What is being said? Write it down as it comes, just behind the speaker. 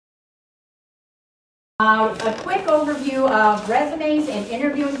A quick overview of resumes and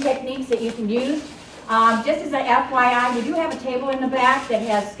interviewing techniques that you can use. Just as an FYI, we do have a table in the back that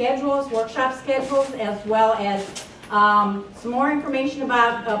has schedules, workshop schedules, as well as some more information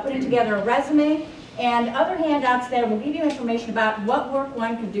about putting together a resume and other handouts that will give you information about what work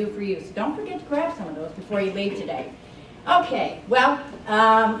one can do for you. So don't forget to grab some of those before you leave today. Okay, well,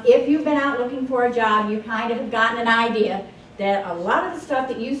 if you've been out looking for a job, you kind of have gotten an idea that a lot of the stuff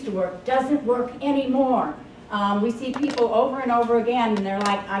that used to work doesn't work anymore. We see people over and over again, and they're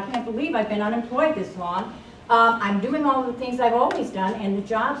like, I can't believe I've been unemployed this long. I'm doing all the things I've always done, and the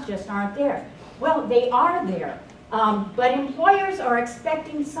jobs just aren't there. Well, they are there, but employers are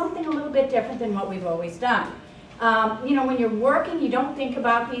expecting something a little bit different than what we've always done. You know, when you're working, you don't think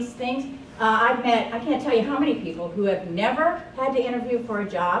about these things. I've met, I can't tell you how many people who have never had to interview for a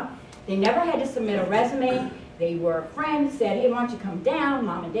job. They never had to submit a resume. They were friends, said, hey, why don't you come down?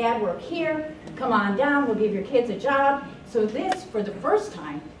 Mom and Dad work here. Come on down. We'll give your kids a job. So this, for the first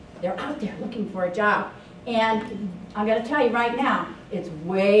time, they're out there looking for a job. And I'm going to tell you right now, it's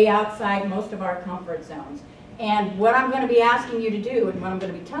way outside most of our comfort zones. And what I'm going to be asking you to do, and what I'm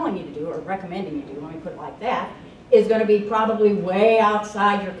going to be telling you to do, or recommending you do, let me put it like that, is going to be probably way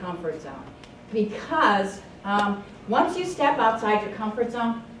outside your comfort zone. Because once you step outside your comfort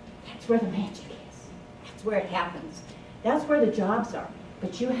zone, that's where the magic is. That's where it happens. That's where the jobs are.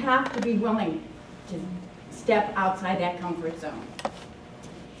 But you have to be willing to step outside that comfort zone.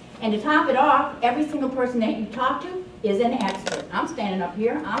 And to top it off, every single person that you talk to is an expert. I'm standing up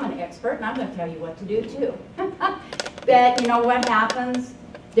here, I'm an expert, and I'm going to tell you what to do too. But you know what happens?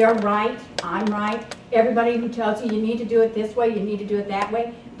 They're right, I'm right. Everybody who tells you you need to do it this way, you need to do it that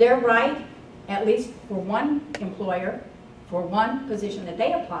way, they're right, at least for one employer, for one position that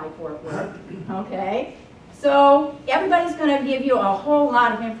they applied for at work, okay? So everybody's going to give you a whole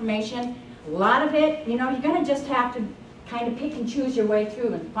lot of information. A lot of it, you know, you're going to just have to kind of pick and choose your way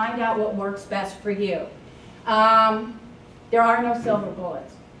through and find out what works best for you. There are no silver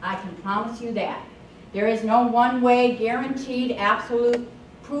bullets. I can promise you that. There is no one-way, guaranteed, absolute,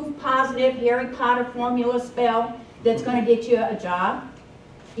 proof positive, Harry Potter formula spell that's going to get you a job,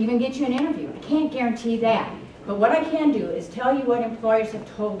 even get you an interview. I can't guarantee that. But what I can do is tell you what employers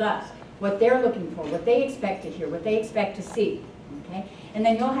have told us, what they're looking for, what they expect to hear, what they expect to see. Okay? And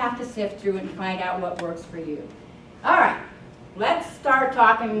then you'll have to sift through and find out what works for you. All right, let's start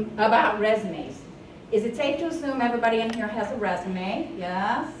talking about resumes. Is it safe to assume everybody in here has a resume?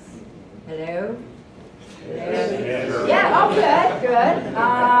 Yes? Hello? Hello? Yeah, oh good, good.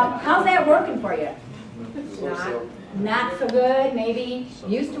 How's that working for you? Not so good, maybe.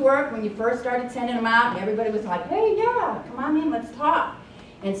 Used to work when you first started sending them out and everybody was like, hey, yeah, come on in, let's talk.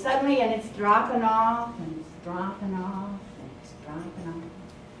 And suddenly, and it's dropping off, and it's dropping off, and it's dropping off.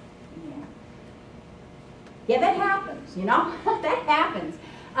 Yeah. Yeah, that happens, you know? That happens.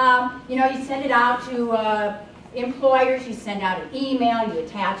 You know, you send it out to employers, you send out an email, you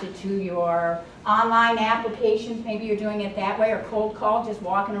attach it to your online applications, maybe you're doing it that way, or cold call, just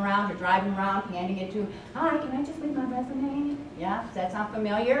walking around or driving around, handing it to, hi, can I just leave my resume? Yeah, does that sound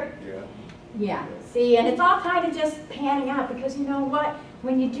familiar? Yeah. Yeah, see, and it's all kind of just panning out because you know what?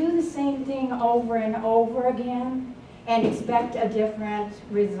 When you do the same thing over and over again and expect a different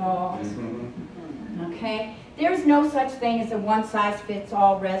result, okay? There's no such thing as a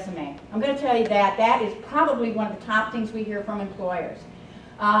one-size-fits-all resume. I'm going to tell you that. That is probably one of the top things we hear from employers.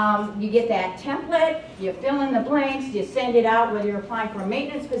 You get that template, you fill in the blanks, you send it out, whether you're applying for a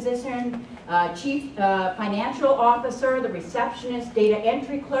maintenance position, chief financial officer, the receptionist, data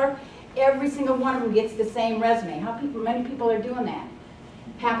entry clerk, every single one of them gets the same resume. Many people are doing that.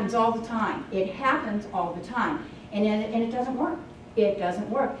 Happens all the time. It happens all the time. And it doesn't work. It doesn't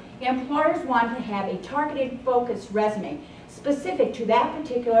work. Employers want to have a targeted, focused resume specific to that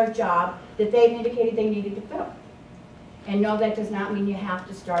particular job that they've indicated they needed to fill. And no, that does not mean you have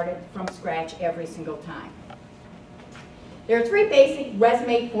to start it from scratch every single time. There are three basic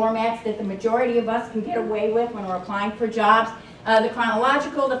resume formats that the majority of us can get away with when we're applying for jobs. The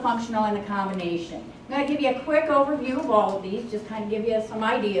chronological, the functional, and the combination. I'm going to give you a quick overview of all of these, just kind of give you some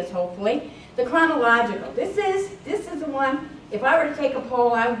ideas, hopefully. The chronological. This is the one, if I were to take a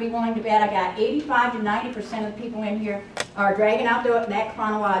poll, I would be willing to bet I got 85 to 90% of the people in here are dragging out that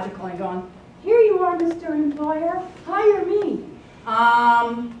chronological and going, here you are, Mr. Employer, hire me.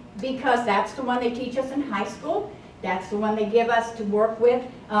 Because that's the one they teach us in high school. That's the one they give us to work with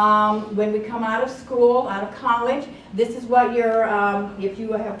when we come out of school, out of college. This is what your, if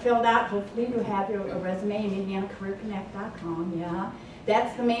you have filled out, hopefully you have your resume in IndianaCareerConnect.com, yeah.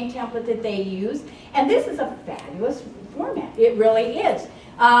 That's the main template that they use. And this is a fabulous format. It really is.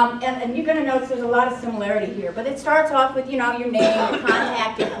 And you're going to notice there's a lot of similarity here. But it starts off with, you know, your name, your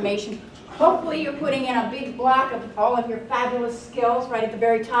contact information. Hopefully you're putting in a big block of all of your fabulous skills right at the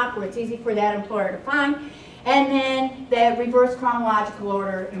very top where it's easy for that employer to find. And then the reverse chronological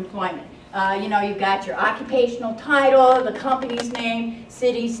order employment. You know, you've got your occupational title, the company's name,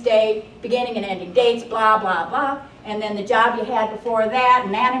 city, state, beginning and ending dates, blah, blah, blah. And then the job you had before that,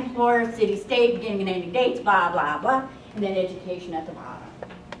 and that employer, city, state, beginning and ending dates, blah, blah, blah. And then education at the bottom.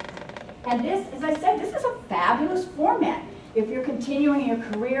 And this, as I said, this is a fabulous format. If you're continuing your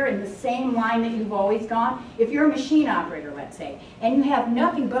career in the same line that you've always gone, if you're a machine operator, let's say, and you have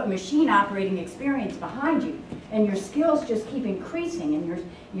nothing but machine operating experience behind you, and your skills just keep increasing, and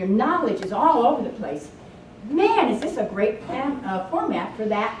your knowledge is all over the place, man, is this a great format for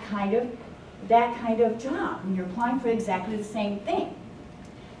that kind of job, and you're applying for exactly the same thing.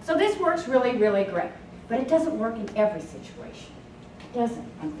 So this works really, really great, but it doesn't work in every situation. It doesn't,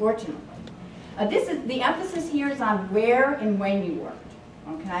 unfortunately. The emphasis here is on where and when you worked,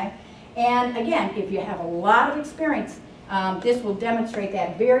 okay? And again, if you have a lot of experience, this will demonstrate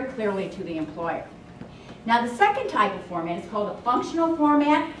that very clearly to the employer. Now the second type of format is called a functional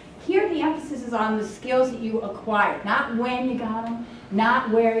format. Here the emphasis is on the skills that you acquired, not when you got them, not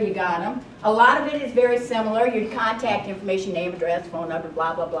where you got them. A lot of it is very similar, your contact information, name, address, phone number,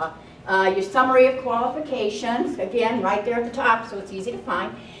 blah, blah, blah. Your summary of qualifications, again, right there at the top, so it's easy to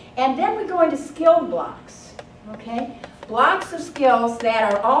find. And then we go into skill blocks, okay? Blocks of skills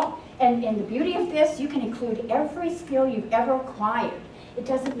that are all, and the beauty of this, you can include every skill you've ever acquired. It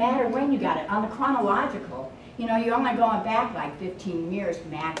doesn't matter when you got it. On the chronological, you know, you're only going back like 15 years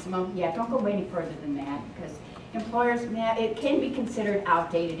maximum. Yeah, don't go any further than that because employers, it can be considered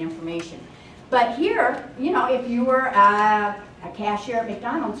outdated information. But here, you know, if you were a cashier at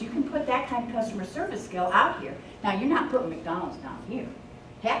McDonald's, you can put that kind of customer service skill out here. Now, you're not putting McDonald's down here.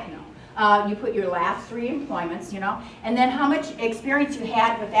 Heck no. You put your last 3 employments, you know, and then how much experience you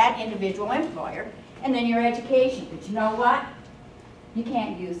had with that individual employer, and then your education. But you know what? You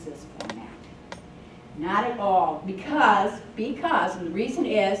can't use this format. Not at all. Because, and the reason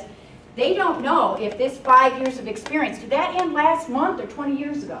is, they don't know if this 5 years of experience, did that end last month or 20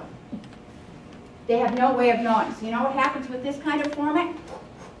 years ago? They have no way of knowing. So you know what happens with this kind of format?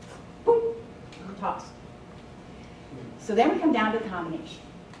 Boom, toss. So then we come down to the combination.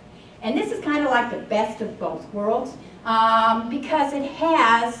 And this is kind of like the best of both worlds because it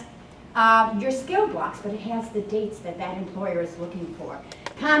has your skill blocks, but it has the dates that that employer is looking for.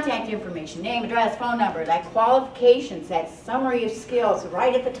 Contact information, name, address, phone number, that qualifications, that summary of skills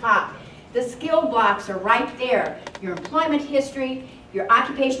right at the top. The skill blocks are right there. Your employment history, your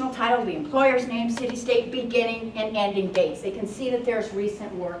occupational title, the employer's name, city, state, beginning and ending dates. They can see that there's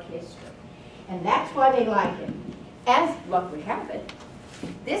recent work history. And that's why they like it. As luck would have it,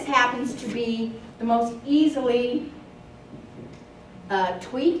 this happens to be the most easily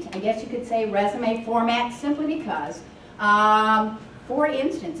tweaked, I guess you could say, resume format simply because, for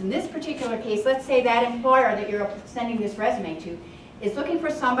instance, in this particular case, let's say that employer that you're sending this resume to is looking for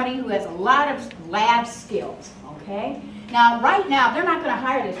somebody who has a lot of lab skills, okay? Now, right now, they're not going to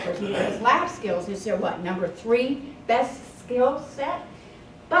hire this person because lab skills is their, what, number 3 best skill set?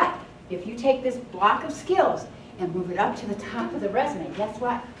 But if you take this block of skills and move it up to the top of the resume, guess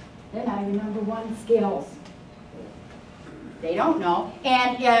what? They're now your number 1 skills. They don't know.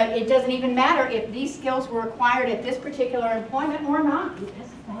 And it doesn't even matter if these skills were acquired at this particular employment or not. It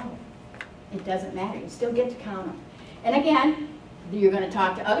doesn't matter. It doesn't matter. You still get to count them. And again, you're going to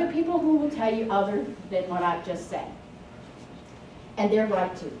talk to other people who will tell you other than what I've just said. And they're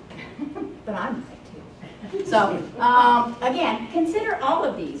right too. But I'm right too. So, again, consider all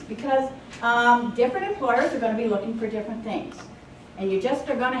of these because different employers are going to be looking for different things. And you just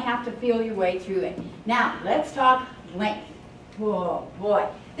are going to have to feel your way through it. Now, let's talk length. Whoa, boy.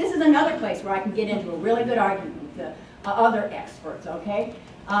 This is another place where I can get into a really good argument with the other experts, okay?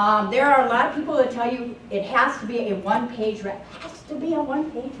 There are a lot of people that tell you it has to be a one-page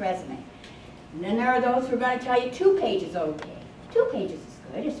resume. And then there are those who are going to tell you 2 pages is okay. 2 pages is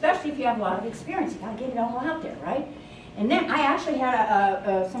good, especially if you have a lot of experience. You got to get it all out there, right? And then I actually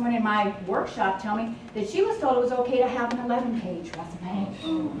had someone in my workshop tell me that she was told it was okay to have an 11-page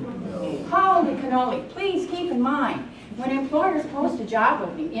resume. Holy cannoli! Please keep in mind, when employers post a job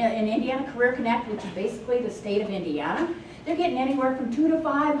opening in Indiana Career Connect, which is basically the state of Indiana, they're getting anywhere from 200 to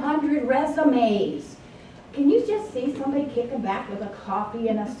 500 resumes. Can you just see somebody kicking back with a coffee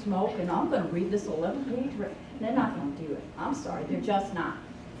and a smoke and I'm going to read this 11-page resume? They're not going to do it. I'm sorry, they're just not.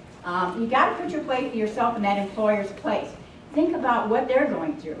 You got to put yourself in that employer's place. Think about what they're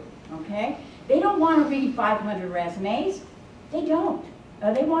going through, okay? They don't want to read 500 resumes. They don't.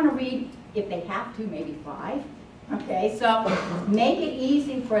 They want to read, if they have to, maybe 5. Okay, so make it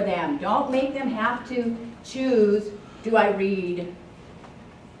easy for them. Don't make them have to choose, do I read,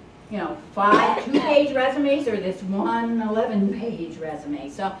 5 2-page resumes or this one 11-page resume?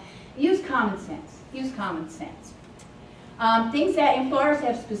 So use common sense. Use common sense. Things that employers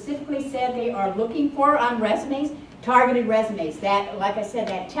have specifically said they are looking for on resumes, targeted resumes. That, like I said,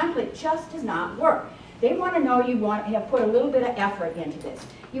 that template just does not work. They want to know you have put a little bit of effort into this.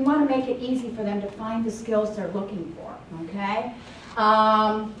 You want to make it easy for them to find the skills they're looking for, okay?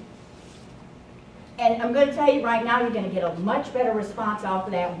 And I'm going to tell you right now, you're going to get a much better response off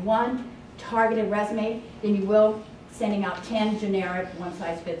of that one targeted resume than you will sending out 10 generic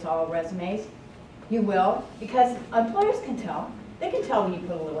one-size-fits-all resumes. You will, because employers can tell. They can tell when you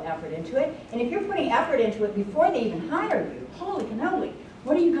put a little effort into it. And if you're putting effort into it before they even hire you, holy cannoli,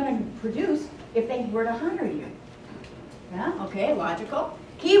 what are you going to produce if they were to hire you? Yeah, okay, logical.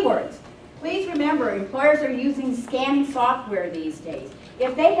 Keywords. Please remember, employers are using scanning software these days.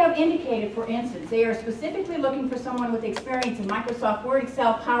 If they have indicated, for instance, they are specifically looking for someone with experience in Microsoft Word,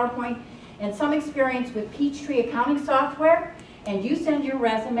 Excel, PowerPoint, and some experience with Peachtree accounting software, and you send your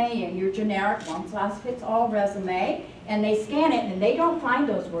resume and your generic one-size-fits-all resume, and they scan it and they don't find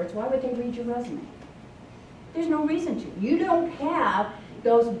those words, why would they read your resume? There's no reason to. You don't have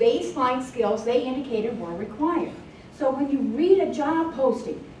those baseline skills they indicated were required. So when you read a job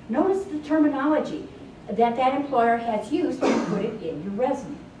posting, notice the terminology that that employer has used to put it in your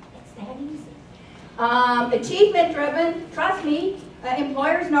resume. It's that easy. Achievement-driven, trust me,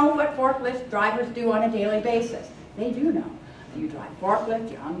 employers know what forklift drivers do on a daily basis. They do know. You drive forklift,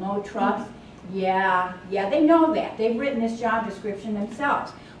 you unload trucks. Yeah, they know that. They've written this job description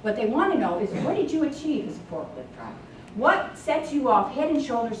themselves. What they want to know is, what did you achieve as a forklift driver? What sets you off head and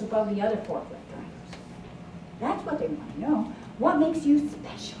shoulders above the other forklift drivers? That's what they want to know. What makes you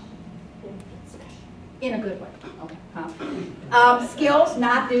special? In a good way. Okay. Skills,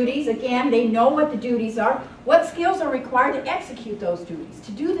 not duties. Again, they know what the duties are. What skills are required to execute those duties,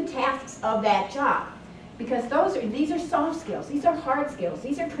 to do the tasks of that job? Because these are soft skills. These are hard skills.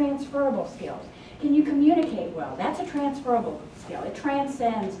 These are transferable skills. Can you communicate well? That's a transferable skill. It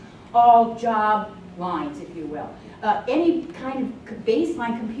transcends all job lines, if you will. Any kind of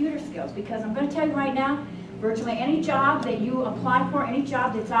baseline computer skills, because I'm going to tell you right now, virtually any job that you apply for, any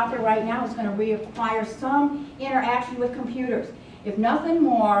job that's out there right now is going to require some interaction with computers. If nothing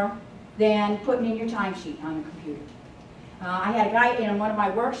more than putting in your timesheet on the computer. I had a guy in one of my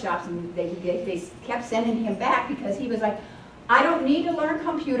workshops, and they kept sending him back because he was like, I don't need to learn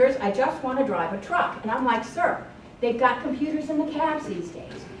computers, I just want to drive a truck. And I'm like, sir, they've got computers in the cabs these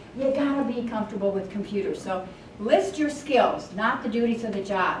days. You gotta be comfortable with computers. So list your skills, not the duties of the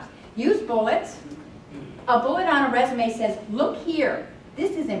jobs. Use bullets. A bullet on a resume says, look here,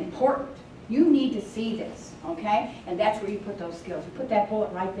 this is important. You need to see this, okay? And that's where you put those skills. You put that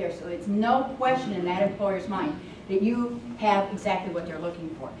bullet right there, so it's no question in that employer's mind that you have exactly what they're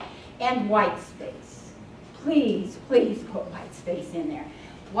looking for. And white space. Please, please put white space in there.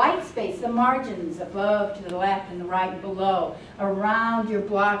 White space, the margins above, to the left and the right and below, around your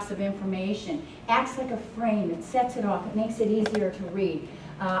blocks of information, acts like a frame. It sets it off. It makes it easier to read.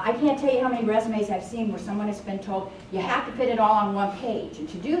 I can't tell you how many resumes I've seen where someone has been told, you have to fit it all on one page. And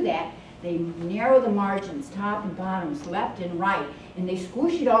to do that, they narrow the margins, top and bottoms, left and right, and they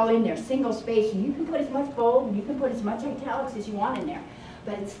squish it all in there, single space, and you can put as much bold and you can put as much italics as you want in there,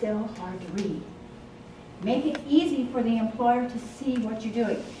 but it's still hard to read. Make it easy for the employer to see what you're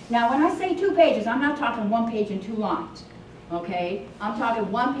doing. Now, when I say 2 pages, I'm not talking 1 page and 2 lines, okay? I'm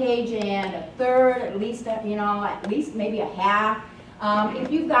talking 1 page and a third, at least maybe a half.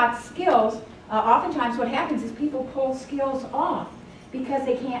 If you've got skills, oftentimes what happens is people pull skills off because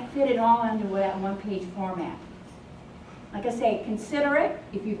they can't fit it all into that 1-page format. Like I say, consider it.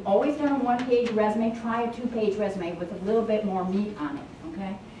 If you've always done a 1-page resume, try a 2-page resume with a little bit more meat on it,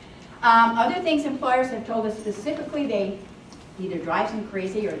 okay? Other things employers have told us specifically they either drive them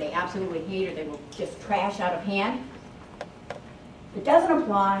crazy or they absolutely hate or they will just trash out of hand. If it doesn't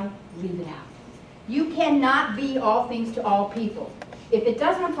apply, leave it out. You cannot be all things to all people. If it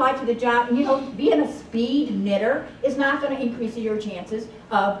doesn't apply to the job, being a speed knitter is not going to increase your chances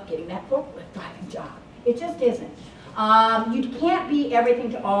of getting that forklift driving job. It just isn't. You can't be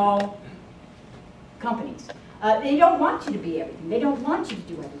everything to all companies. They don't want you to be everything. They don't want you to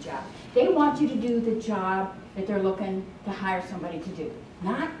do every job. They want you to do the job that they're looking to hire somebody to do.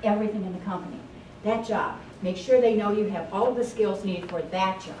 Not everything in the company. That job. Make sure they know you have all of the skills needed for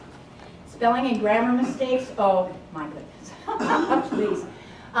that job. Spelling and grammar mistakes, oh my goodness. Please.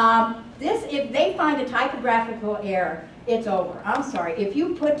 if they find a typographical error, it's over. I'm sorry. If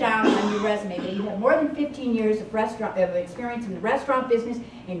you put down on your resume that you have more than 15 years of experience in the restaurant business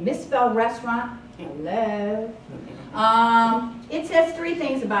and misspelled restaurant, hello, it says 3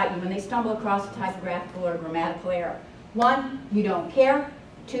 things about you when they stumble across a typographical or grammatical error. 1, you don't care.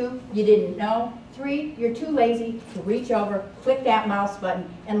 2, you didn't know. 3, you're too lazy to reach over, click that mouse button,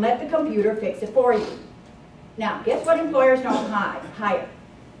 and let the computer fix it for you. Now, guess what employers don't hire?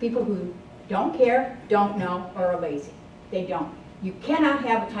 People who don't care, don't know, or are lazy. They don't. You cannot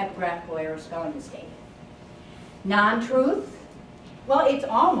have a typographical error, spelling mistake. Non-truth? Well, it's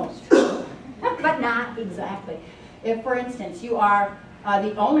almost true, but not exactly. If, for instance, you are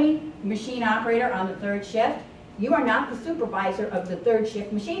the only machine operator on the 3rd shift, you are not the supervisor of the 3rd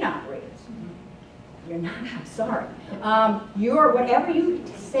shift machine operators. You're not, I'm sorry. Whatever you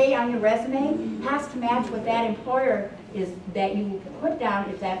say on your resume has to match what that employer is, that you put down,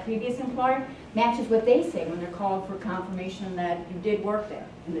 if that previous employer matches what they say when they're called for confirmation that you did work there,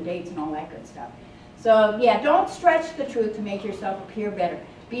 and the dates and all that good stuff. So yeah, don't stretch the truth to make yourself appear better.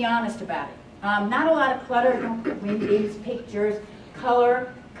 Be honest about it. Not a lot of clutter, don't put windows, pictures,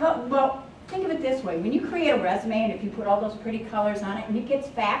 color. Well, think of it this way. When you create a resume and if you put all those pretty colors on it and it gets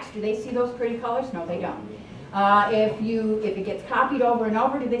faxed, do they see those pretty colors? No, they don't. If it gets copied over and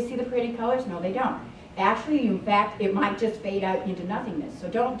over, do they see the pretty colors? No, they don't. Actually, in fact, it might just fade out into nothingness. So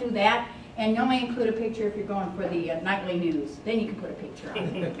don't do that. And you only include a picture if you're going for the nightly news. Then you can put a picture on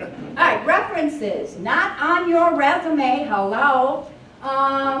it. All right, references. Not on your resume. Hello.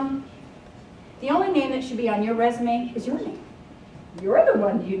 The only name that should be on your resume is your name. You're the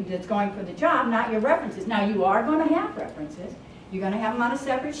one that's going for the job, not your references. Now, you are going to have references. You're going to have them on a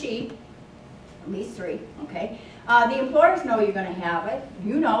separate sheet, at least 3, okay? The employers know you're going to have it.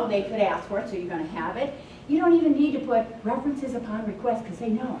 You know they could ask for it, so you're going to have it. You don't even need to put references upon request because they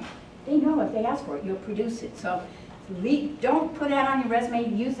know. They know if they ask for it, you'll produce it. So don't put that on your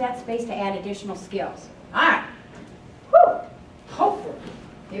resume. Use that space to add additional skills. All right. Whew. Hopefully,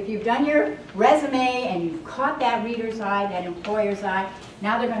 if you've done your resume and you've caught that reader's eye, that employer's eye,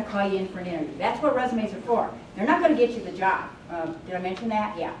 now they're going to call you in for an interview. That's what resumes are for. They're not going to get you the job. Did I mention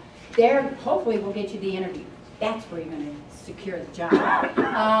that? Yeah. They're hopefully will get you the interview. That's where you're going to secure the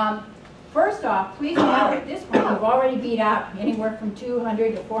job. First off, please know at this point you've already beat out anywhere from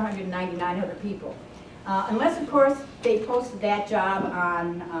 200 to 499 other people. Unless, of course, they posted that job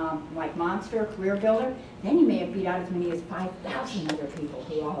on like Monster, Career Builder, then you may have beat out as many as 5,000 other people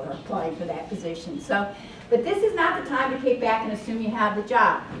who all are applying for that position. So, but this is not the time to kick back and assume you have the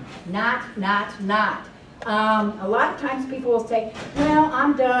job. Not. A lot of times people will say, well,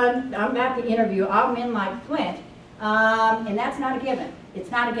 I'm done, I'm at the interview, I'm in like Flint, and that's not a given. It's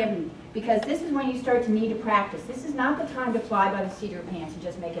not a given. Because this is when you start to need to practice. This is not the time to fly by the seat of your pants and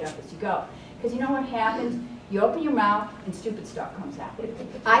just make it up as you go. Because you know what happens? You open your mouth and stupid stuff comes out.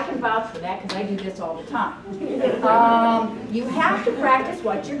 I can vouch for that because I do this all the time. You have to practice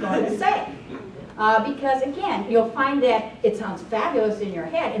what you're going to say. Because again, you'll find that it sounds fabulous in your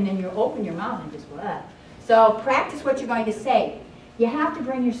head and then you'll open your mouth and just blah. So practice what you're going to say. You have to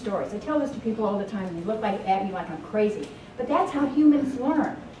bring your stories. I tell this to people all the time and they look at me like I'm crazy. But that's how humans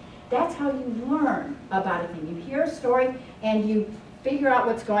learn. That's how you learn about a thing. You hear a story and you figure out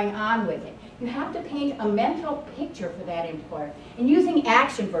what's going on with it. You have to paint a mental picture for that employer and using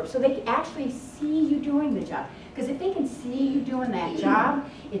action verbs so they can actually see you doing the job. Because if they can see you doing that job,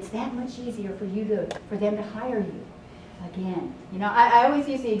 it's that much easier for them to hire you. Again, you know, I always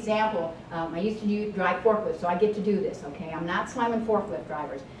use the example. I used to drive forklifts, so I get to do this. Okay, I'm not slamming forklift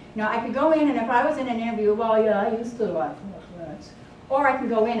drivers. You know, I could go in and if I was in an interview, well, yeah, I used to drive forklifts. Or I can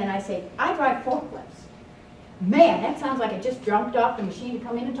go in and I say, I drive forklifts. Man, that sounds like I just jumped off the machine to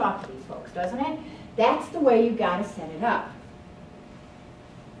come in and talk to these folks, doesn't it? That's the way you've got to set it up.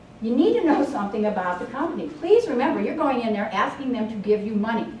 You need to know something about the company. Please remember, you're going in there asking them to give you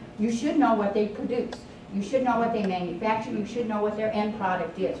money. You should know what they produce. You should know what they manufacture. You should know what their end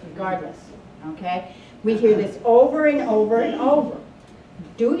product is, regardless. Okay? We hear this over and over and over.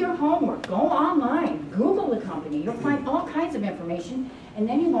 Do your homework. Go online. Google the company. You'll find all kinds of information, and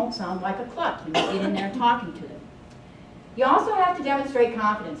then you won't sound like a cluck. You will get in there talking to them. You also have to demonstrate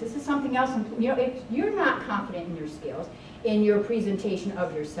confidence. This is something else. You know, if you're not confident in your skills, in your presentation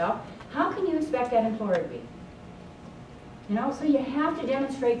of yourself, how can you expect that employer to be? You know, so you have to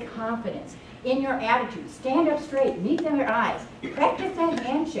demonstrate confidence in your attitude. Stand up straight. Meet them in your eyes. Practice that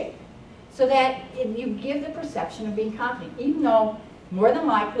handshake so that you give the perception of being confident, even though more than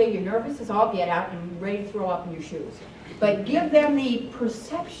likely you're nervous as all get out and ready to throw up in your shoes. But give them the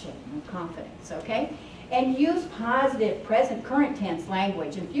perception of confidence, okay? And use positive, present, current tense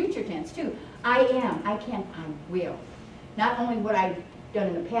language and future tense too. I am, I can, I will. Not only what I've done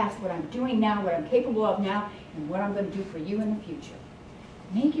in the past, what I'm doing now, what I'm capable of now, and what I'm going to do for you in the future.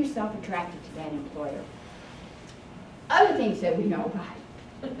 Make yourself attractive to that employer. Other things that we know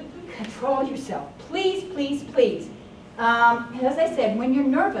about. Control yourself. Please, please, please. As I said, when you're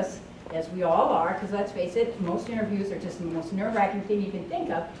nervous, as we all are, because let's face it, most interviews are just the most nerve-wracking thing you can think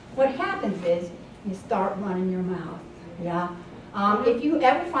of, what happens is you start running your mouth. Yeah. If you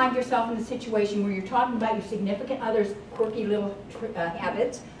ever find yourself in a situation where you're talking about your significant other's quirky little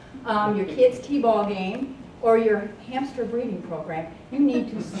habits, your kid's t-ball game, or your hamster breeding program, you need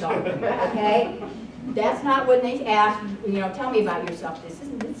to stop, okay? That's not when they ask, you know, tell me about yourself. This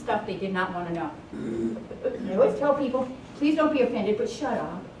isn't stuff they did not want to know. I always tell people, please don't be offended, but shut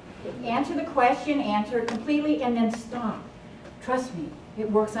up. Answer the question, answer it completely, and then stop. Trust me, it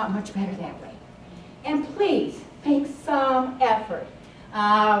works out much better that way. And please, make some effort.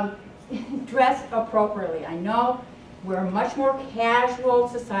 Dress appropriately. I know we're a much more casual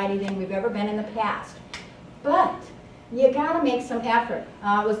society than we've ever been in the past. But you got to make some effort.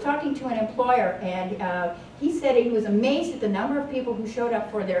 I was talking to an employer, and he said he was amazed at the number of people who showed up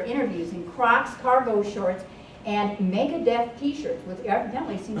for their interviews in Crocs, cargo shorts, and Megadeth t-shirts, which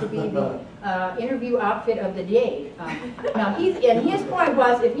evidently seemed to be the interview outfit of the day. Now, his point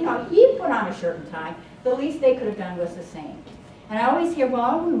was, if he put on a shirt and tie, the least they could have done was the same. And I always hear, well,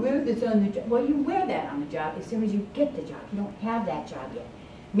 I will wear this on the job. Well, you wear that on the job as soon as you get the job. You don't have that job yet.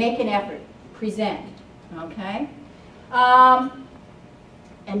 Make an effort. Present. Okay?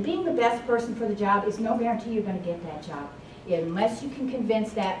 And being the best person for the job is no guarantee you're going to get that job, unless you can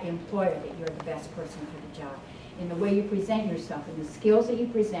convince that employer that you're the best person for the job. In the way you present yourself, in the skills that you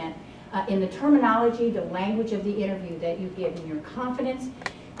present, in the terminology, the language of the interview that you give, in your confidence.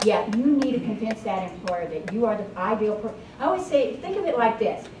 Yeah, you need to convince that employer that you are the ideal person. I always say, think of it like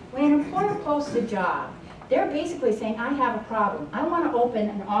this. When an employer posts a job, they're basically saying, I have a problem. I want to open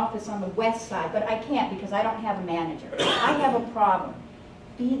an office on the west side, but I can't because I don't have a manager. I have a problem.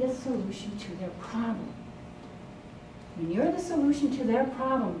 Be the solution to their problem. When you're the solution to their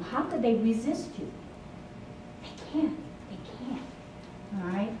problem, how could they resist you? They can't. They can't. All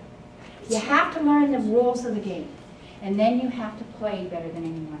right? You have to learn the rules of the game. And then you have to play better than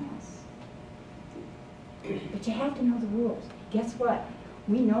anyone else. But you have to know the rules. Guess what?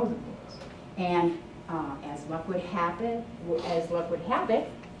 We know the rules. And as luck would have it,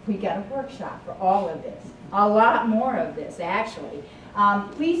 we got a workshop for all of this. A lot more of this, actually.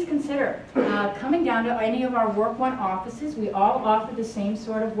 Please consider coming down to any of our Work One offices. We all offer the same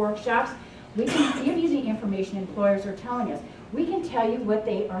sort of workshops. We can give you the information employers are telling us. We can tell you what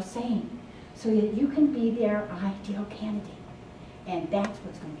they are saying so that you can be their ideal candidate. And that's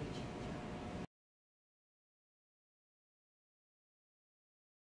what's going to be